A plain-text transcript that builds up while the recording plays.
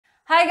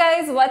Hi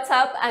guys, what's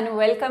up and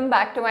welcome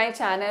back to my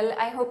channel.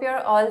 I hope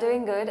you're all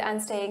doing good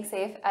and staying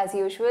safe as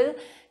usual.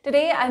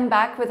 Today I'm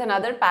back with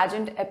another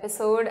pageant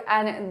episode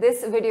and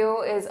this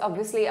video is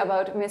obviously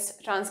about Miss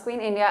Trans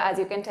Queen India, as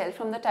you can tell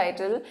from the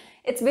title.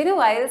 It's been a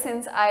while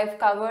since I've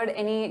covered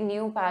any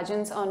new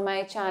pageants on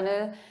my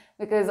channel,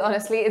 because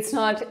honestly it's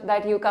not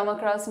that you come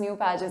across new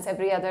pageants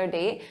every other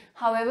day.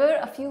 However,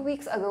 a few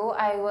weeks ago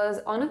I was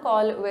on a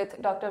call with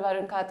Dr.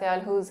 Varun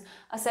Katyal, who's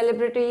a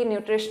celebrity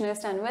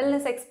nutritionist and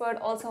wellness expert,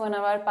 also one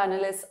of our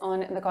panelists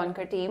on the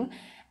Conquer team.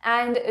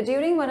 And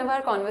during one of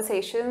our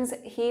conversations,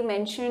 he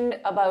mentioned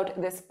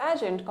about this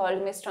pageant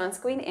called Miss Trans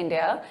Queen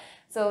India.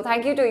 So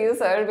thank you to you,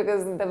 sir,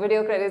 because the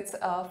video credits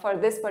for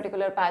this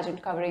particular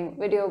pageant covering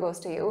video goes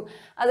to you.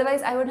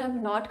 Otherwise, I would have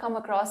not come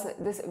across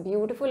this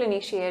beautiful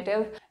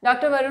initiative.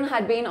 Dr. Varun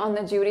had been on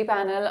the jury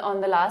panel on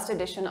the last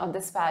edition of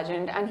this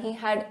pageant, and he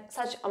had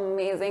such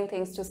amazing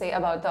things to say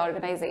about the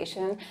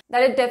organization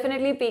that it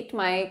definitely piqued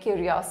my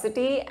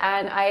curiosity,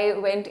 and I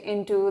went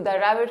into the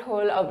rabbit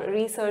hole of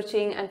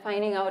researching and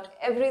finding out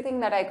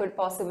everything that I could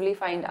possibly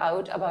find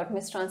out about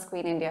Miss Trans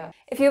Queen India.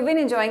 If you've been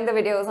enjoying the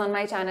videos on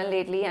my channel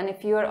lately, and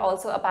if you are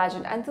also a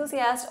pageant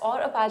enthusiast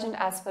or a pageant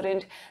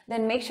aspirant,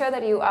 then make sure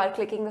that you are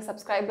clicking the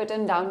subscribe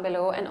button down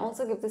below, and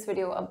also give this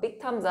video a big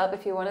thumbs up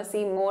if you want to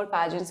see more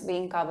pageants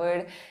being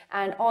covered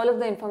and all of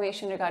the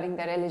information regarding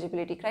their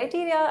eligibility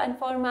criteria and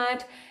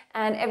format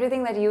and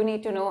everything that you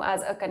need to know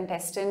as a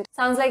contestant.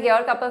 Sounds like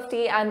your cup of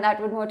tea, and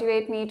that would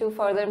motivate me to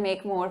further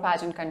make more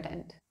pageant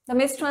content. The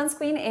Miss Trans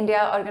Queen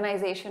India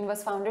organization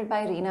was founded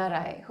by Reena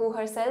Rai, who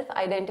herself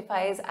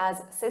identifies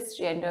as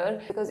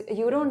cisgender, because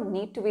you don't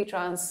need to be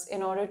trans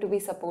in order to be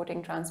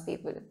supporting trans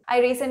people. I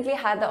recently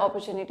had the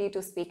opportunity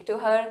to speak to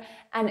her,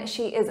 and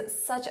she is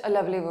such a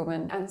lovely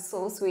woman and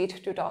so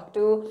sweet to talk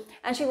to.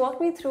 And she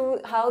walked me through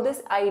how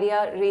this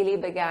idea really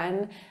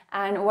began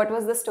and what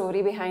was the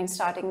story behind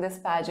starting this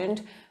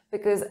pageant,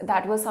 because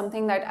that was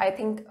something that I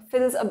think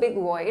fills a big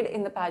void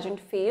in the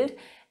pageant field.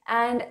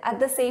 And at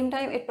the same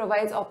time, it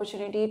provides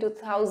opportunity to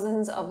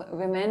thousands of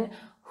women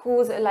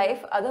whose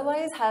life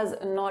otherwise has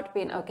not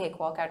been a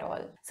cakewalk at all.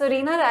 So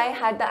Reena Rai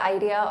had the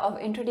idea of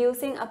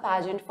introducing a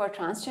pageant for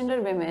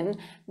transgender women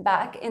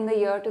back in the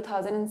year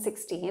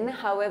 2016.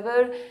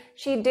 However,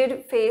 she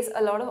did face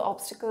a lot of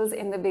obstacles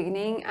in the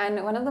beginning,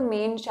 and one of the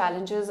main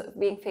challenges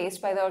being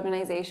faced by the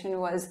organization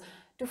was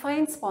to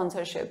find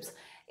sponsorships.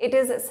 It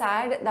is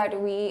sad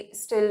that we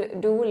still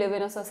do live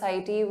in a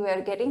society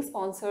where getting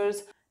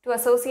sponsors to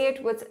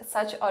associate with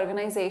such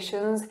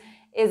organizations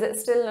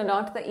is still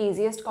not the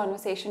easiest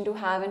conversation to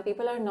have, and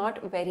people are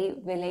not very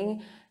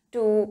willing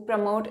to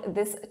promote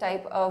this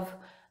type of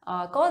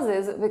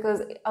causes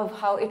because of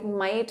how it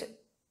might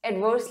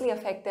adversely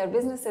affect their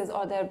businesses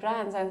or their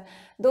brands. And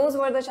those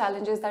were the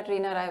challenges that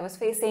Reena Rai was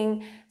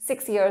facing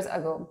 6 years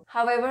ago.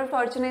 However,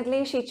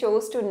 fortunately, she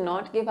chose to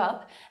not give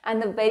up,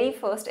 and the very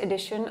first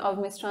edition of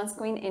Miss Trans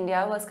Queen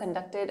India was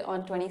conducted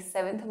on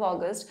 27th of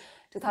August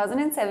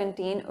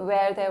 2017,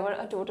 where there were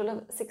a total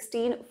of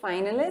 16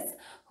 finalists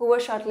who were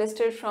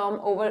shortlisted from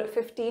over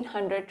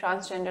 1,500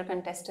 transgender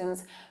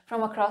contestants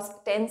from across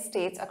 10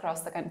 states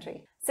across the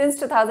country. Since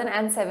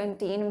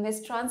 2017,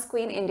 Miss Trans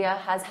Queen India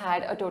has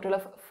had a total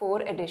of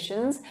 4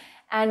 editions,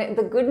 and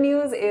the good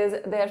news is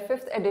their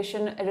 5th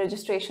edition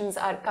registrations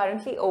are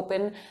currently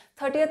open.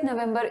 30th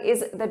November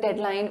is the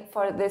deadline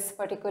for this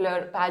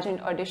particular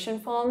pageant audition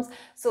forms.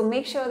 So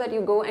make sure that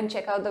you go and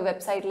check out the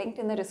website linked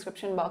in the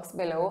description box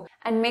below,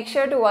 and make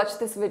sure to watch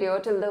this video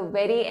till the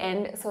very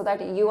end so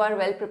that you are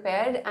well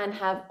prepared and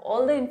have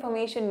all the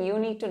information you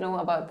need to know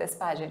about this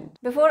pageant.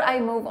 Before I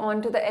move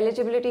on to the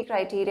eligibility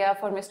criteria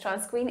for Miss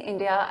Trans Queen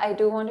India, I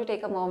do want to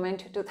take a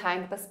moment to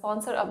thank the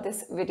sponsor of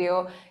this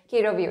video,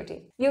 Kiro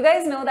Beauty. You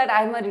guys know that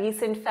I'm a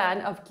recent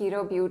fan of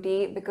Kiro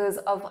Beauty because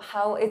of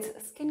how it's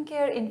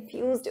skincare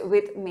infused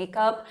with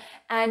makeup.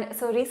 And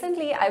so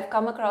recently I've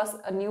come across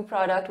a new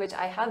product which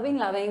I have been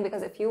loving,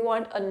 because if you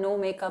want a no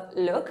makeup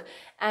look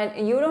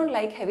and you don't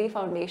like heavy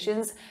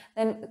foundations,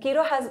 then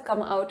Kiro has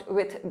come out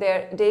with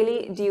their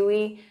Daily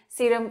Dewy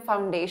Serum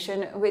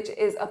Foundation, which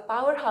is a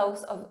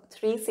powerhouse of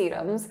 3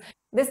 serums.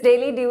 This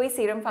Daily Dewy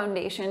Serum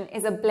Foundation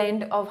is a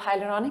blend of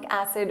hyaluronic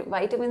acid,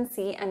 vitamin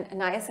C and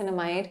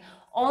niacinamide,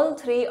 all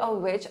 3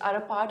 of which are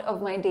a part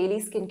of my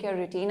daily skincare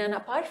routine. And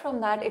apart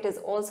from that, it is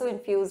also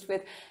infused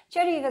with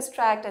cherry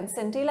extract and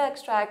centilla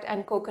extract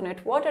and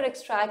coconut water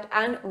extract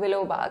and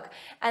willow bark.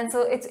 And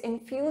so it's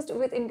infused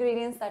with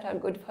ingredients that are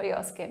good for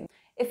your skin.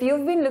 If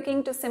you've been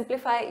looking to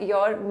simplify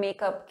your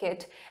makeup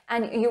kit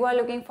and you are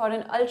looking for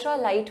an ultra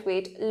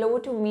lightweight, low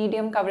to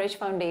medium coverage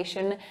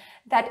foundation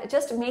that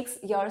just makes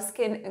your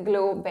skin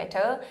glow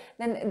better,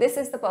 then this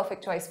is the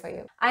perfect choice for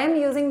you. I am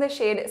using the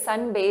shade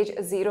Sun Beige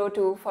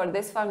 02 for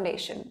this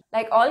foundation.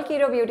 Like all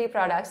Kiro Beauty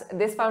products,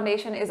 this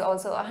foundation is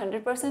also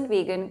 100%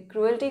 vegan,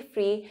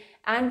 cruelty-free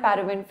and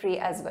paraben-free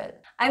as well.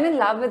 I'm in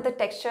love with the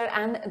texture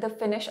and the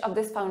finish of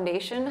this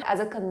foundation.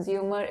 As a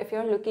consumer, if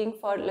you're looking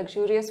for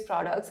luxurious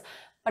products,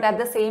 but at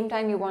the same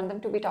time you want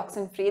them to be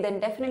toxin free, then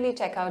definitely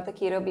check out the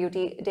Kiro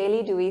Beauty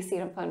Daily Dewy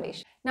Serum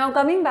Foundation. Now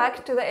coming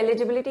back to the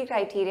eligibility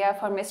criteria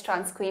for Miss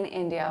Trans Queen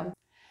India.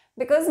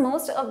 Because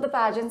most of the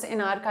pageants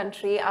in our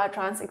country are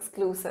trans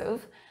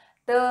exclusive,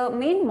 the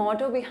main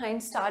motto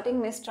behind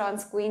starting Miss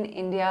Trans Queen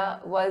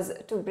India was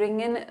to bring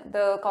in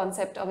the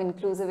concept of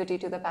inclusivity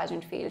to the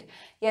pageant field.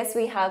 Yes,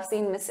 we have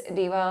seen Miss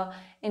Diva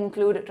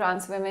include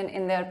trans women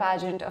in their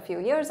pageant a few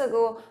years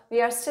ago. We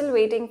are still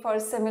waiting for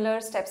similar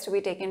steps to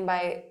be taken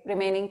by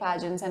remaining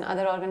pageants and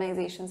other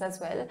organizations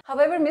as well.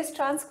 However, Miss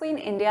Trans Queen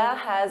India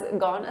has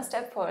gone a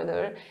step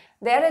further.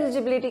 Their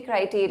eligibility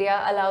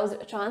criteria allows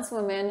trans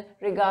women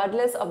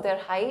regardless of their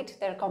height,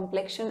 their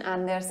complexion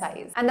and their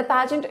size. And the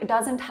pageant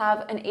doesn't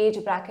have an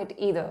age bracket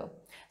either.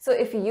 So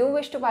if you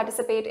wish to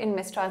participate in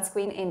Miss Trans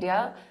Queen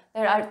India,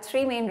 there are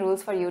 3 main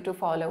rules for you to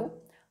follow.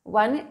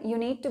 1, you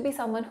need to be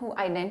someone who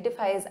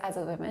identifies as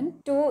a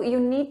woman. 2, you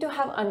need to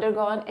have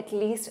undergone at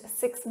least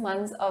 6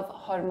 months of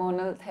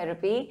hormonal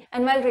therapy.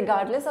 And while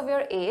regardless of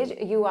your age,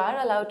 you are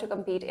allowed to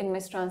compete in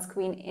Miss Trans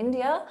Queen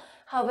India.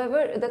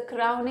 However, the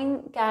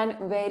crowning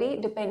can vary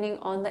depending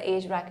on the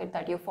age bracket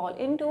that you fall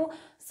into,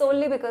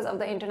 solely because of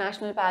the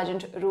international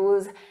pageant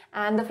rules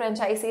and the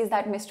franchisees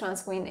that Miss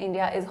Trans Queen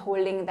India is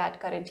holding that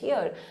current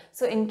year.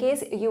 So in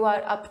case you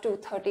are up to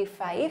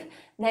 35,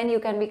 then you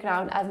can be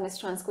crowned as Miss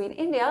Trans Queen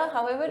India.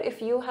 However, if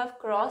you have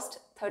crossed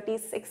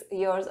 36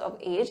 years of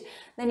age,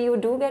 then you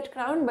do get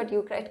crowned, but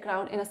you get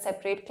crowned in a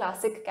separate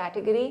classic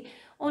category,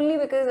 only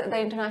because the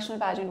international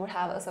pageant would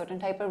have a certain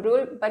type of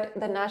rule, but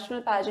the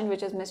national pageant,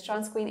 which is Miss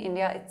Trans Queen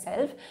India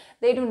itself,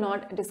 they do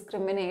not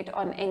discriminate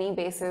on any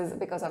basis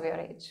because of your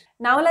age.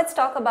 Now let's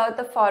talk about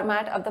the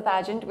format of the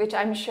pageant, which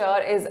I'm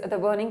sure is the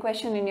burning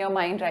question in your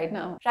mind right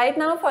now. Right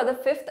now, for the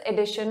 5th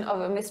edition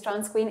of Miss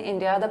Trans Queen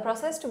India, the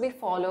process to be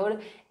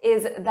followed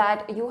is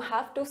that you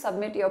have to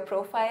submit your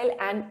profile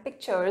and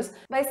pictures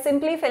by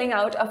simply filling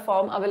out a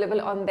form available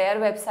on their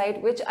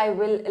website, which I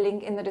will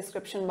link in the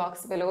description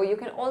box below. You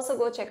can also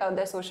go check out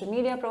their social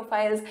media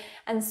profiles,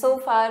 and so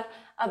far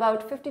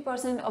about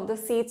 50% of the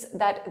seats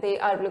that they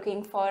are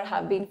looking for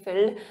have been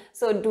filled.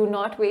 So do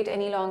not wait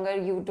any longer.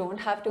 You don't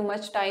have too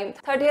much time.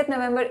 30th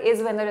November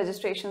is when the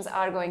registrations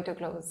are going to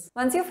close.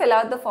 Once you fill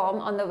out the form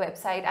on the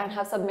website and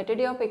have submitted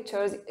your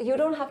pictures, you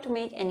don't have to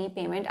make any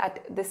payment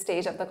at this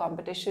stage of the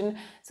competition.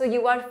 So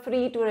you are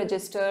free to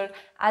register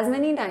as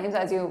many times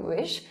as you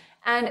wish.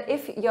 And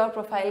if your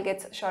profile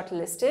gets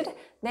shortlisted,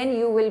 then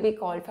you will be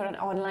called for an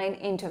online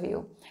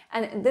interview.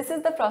 And this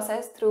is the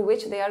process through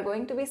which they are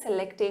going to be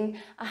selecting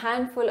a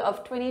handful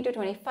of 20 to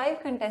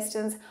 25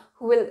 contestants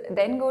who will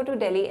then go to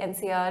Delhi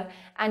NCR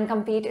and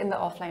compete in the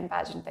offline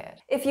pageant there.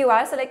 If you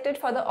are selected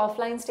for the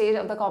offline stage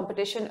of the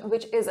competition,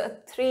 which is a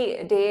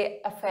 3-day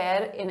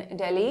affair in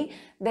Delhi,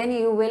 then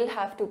you will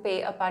have to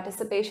pay a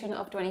participation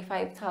of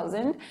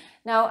 25,000.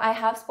 Now, I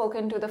have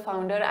spoken to the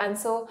founder, and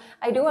so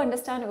I do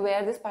understand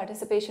where this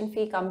participation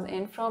fee comes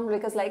in from,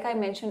 because like I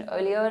mentioned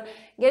earlier,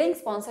 getting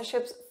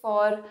sponsorships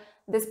for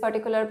this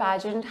particular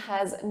pageant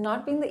has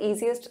not been the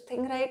easiest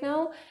thing right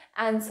now.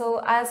 And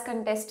so as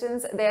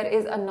contestants, there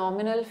is a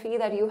nominal fee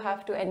that you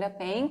have to end up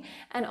paying,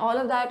 and all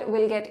of that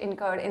will get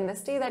incurred in the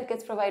stay that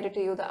gets provided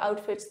to you, the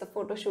outfits, the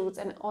photo shoots,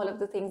 and all of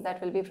the things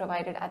that will be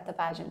provided at the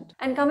pageant.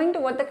 And coming to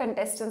what the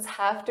contestants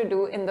have to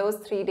do in those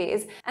 3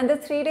 days, and the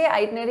 3-day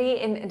itinerary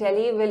in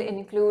Delhi will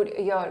include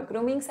your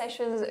grooming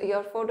sessions,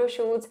 your photo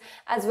shoots,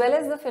 as well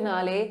as the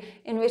finale,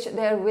 in which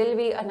there will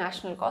be a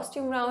national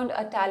costume round,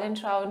 a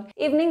talent round,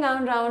 evening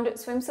gown round,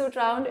 swimsuit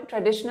round,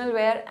 traditional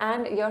wear,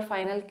 and your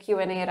final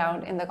Q&A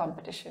round in the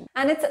competition.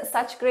 And it's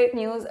such great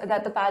news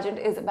that the pageant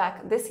is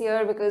back this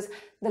year, because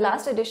the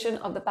last edition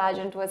of the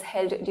pageant was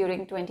held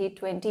during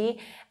 2020,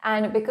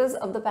 and because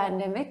of the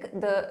pandemic,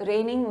 the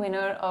reigning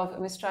winner of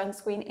Miss Trans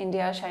Queen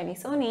India, Shiny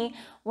Soni,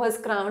 was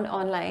crowned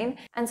online.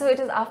 And so it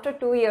is after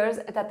 2 years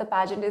that the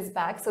pageant is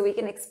back, so we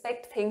can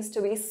expect things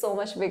to be so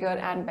much bigger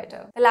and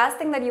better. The last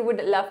thing that you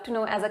would love to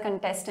know as a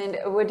contestant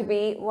would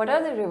be, what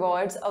are the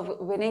rewards of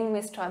winning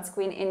Miss Trans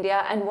Queen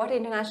India, and what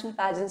international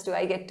pageants do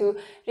I get to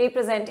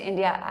represent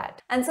India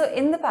at? And so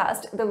in the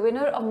past, the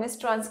winner of Miss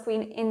Trans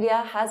Queen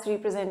India has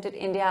represented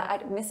India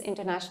at Miss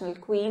International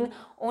Queen,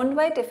 owned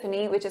by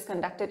Tiffany, which is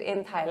conducted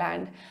in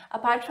Thailand.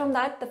 Apart from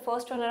that, the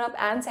first runner-up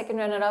and second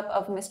runner-up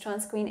of Miss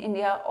Trans Queen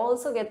India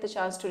also get the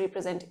chance to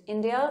represent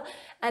India,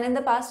 and in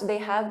the past they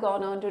have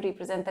gone on to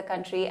represent the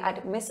country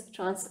at Miss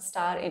Trans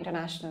Star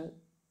International.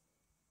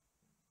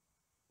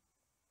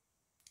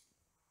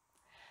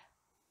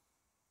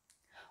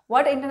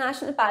 What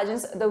international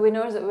pageants the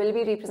winners will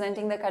be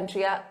representing the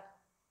country at?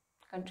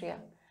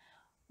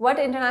 What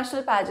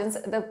international pageants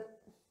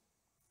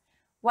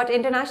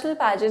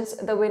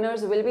the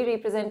winners will be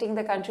representing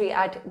the country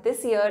at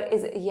this year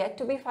is yet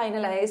to be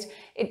finalized.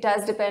 It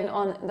does depend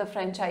on the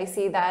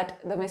franchisee that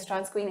the Miss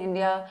Trans Queen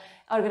India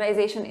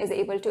organization is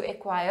able to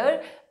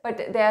acquire,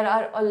 but there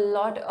are a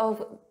lot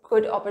of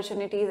good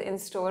opportunities in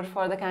store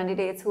for the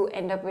candidates who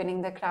end up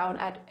winning the crown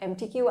at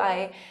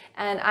MTQI,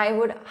 and I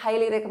would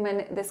highly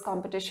recommend this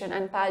competition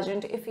and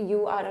pageant if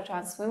you are a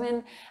trans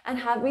woman and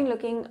have been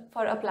looking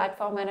for a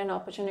platform and an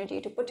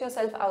opportunity to put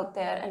yourself out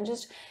there and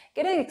just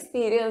get an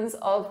experience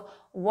of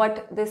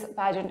what this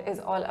pageant is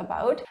all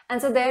about.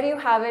 And so there you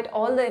have it,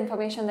 all the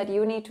information that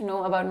you need to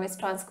know about Miss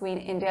Trans Queen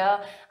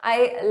India. I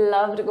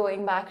loved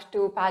going back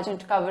to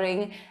pageant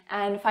covering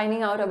and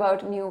finding out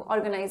about new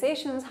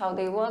organizations, how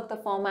they work, the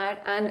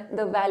format and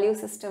the value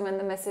system and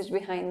the message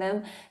behind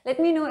them. Let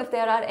me know if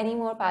there are any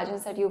more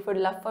pageants that you would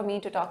love for me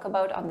to talk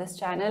about on this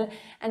channel.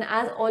 And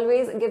as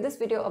always, give this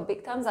video a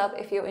big thumbs up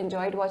if you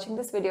enjoyed watching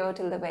this video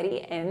till the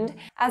very end.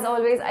 As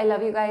always, I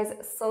love you guys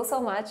so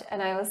much,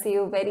 and I will see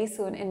you very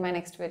soon in my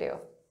next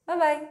video. Bye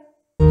bye.